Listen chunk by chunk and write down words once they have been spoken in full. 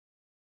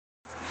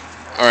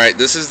Alright,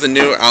 this is the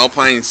new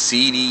Alpine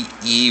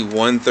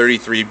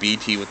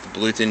CDE-133BT with the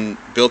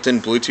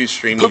built-in Bluetooth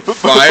streaming.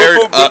 Fired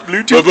up.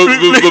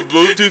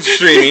 Bluetooth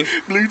streaming.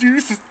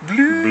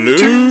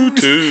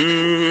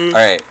 Bluetooth.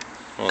 Alright,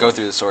 go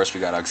through the source. We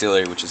got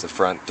auxiliary, which is the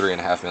front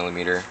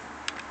 3.5mm.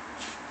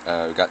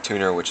 We got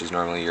tuner, which is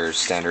normally your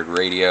standard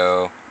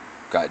radio. We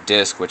got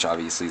disc, which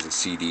obviously is a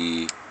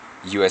CD.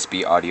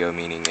 USB audio,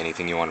 meaning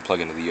anything you want to plug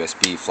into the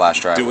USB,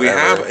 flash drive, Do we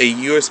have a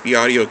USB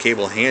audio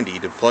cable handy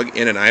to plug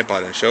in an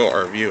iPod and show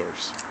our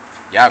viewers?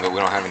 Yeah, but we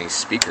don't have any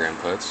speaker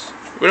inputs.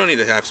 We don't need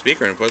to have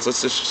speaker inputs.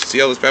 Let's just see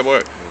how this bad boy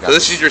works. So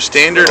this is your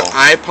standard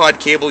iPod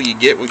cable you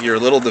get with your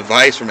little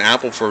device from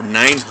Apple for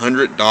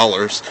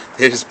 $900.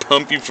 They just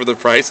pump you for the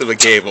price of a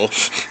cable.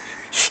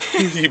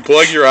 You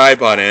plug your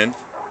iPod in.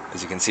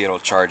 As you can see, it'll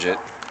charge it.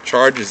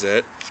 Charges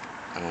it.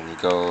 And then you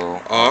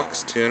go... Aux,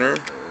 tuner,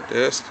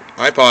 disc,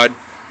 iPod.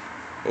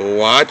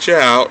 Watch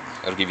out.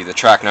 It'll give you the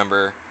track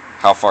number,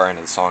 how far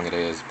into the song it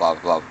is, blah,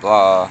 blah,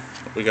 blah.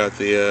 We got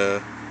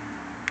the,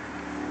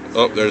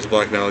 oh, there's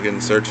Black Now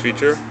getting search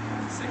feature.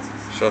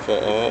 Shuffle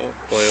all,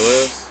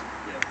 playlist,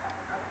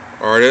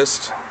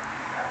 artist.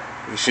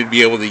 You should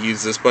be able to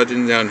use this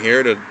button down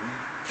here to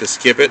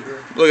skip it.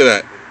 Look at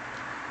that.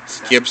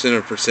 Skips in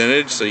a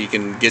percentage so you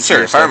can get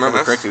Sir, if I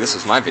remember correctly, this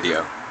was my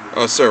video.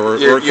 Oh, sir, we're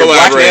your collaborating.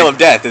 Black Nail of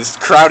Death is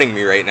crowding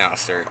me right now,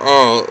 sir.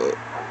 Oh,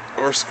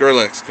 or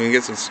Skrillex. Can we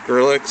get some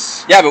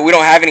Skrillex? Yeah, but we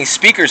don't have any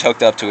speakers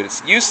hooked up to it.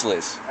 It's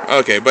useless.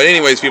 Okay, but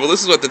anyways, people,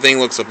 this is what the thing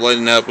looks like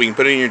lighting up. We can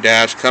put it in your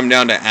dash. Come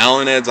down to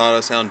Allen Ed's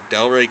Auto Sound,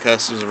 Delray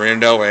Customs in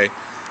Random Delray.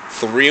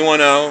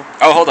 310.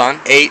 Oh, hold on.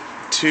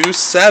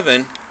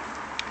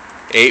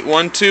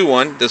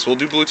 827-8121. This will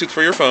do Bluetooth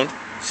for your phone.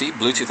 See,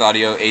 Bluetooth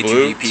audio,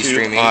 A2DP Bluetooth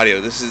streaming.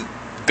 audio. This is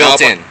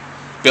built in.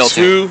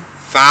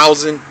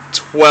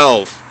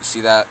 2012. You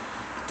see that?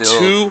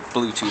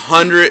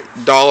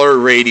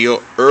 $200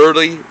 radio,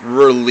 early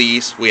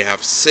release. We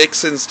have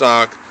 6 in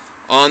stock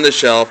on the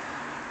shelf.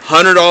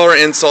 $100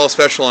 install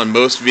special on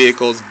most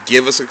vehicles.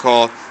 Give us a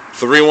call.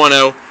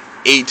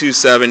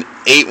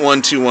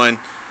 310-827-8121.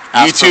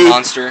 YouTube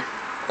Monster.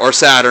 Or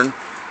Saturn.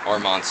 Or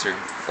Monster.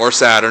 Or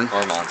Saturn.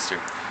 Or Monster.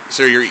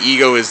 Sir, your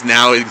ego is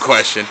now in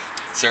question.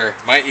 Sir,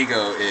 my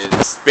ego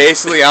is...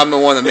 Basically, I'm the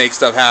one that makes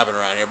stuff happen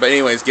around here. But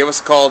anyways, give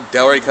us a call.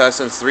 Delray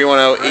Customs,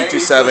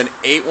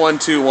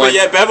 310-827-8121. But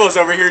yeah, Bevo's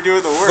over here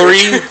doing the work.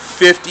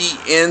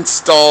 $350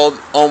 installed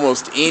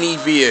almost any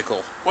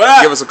vehicle. What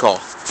up? Give us a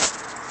call.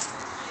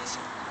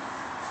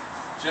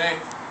 Jay.